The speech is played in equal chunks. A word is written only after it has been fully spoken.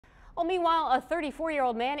Well, meanwhile, a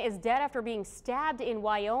 34-year-old man is dead after being stabbed in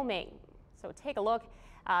Wyoming. So take a look.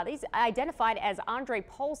 He's identified as Andre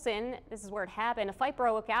Paulson. This is where it happened. A fight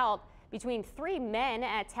broke out between three men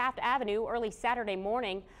at Taft Avenue early Saturday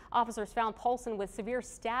morning. Officers found Paulson with severe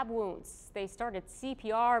stab wounds. They started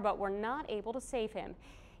CPR but were not able to save him.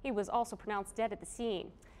 He was also pronounced dead at the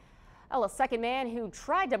scene. Well, a second man who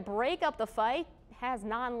tried to break up the fight has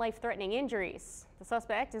non-life-threatening injuries. The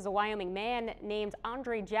suspect is a Wyoming man named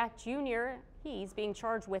Andre Jack Jr. He's being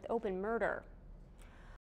charged with open murder.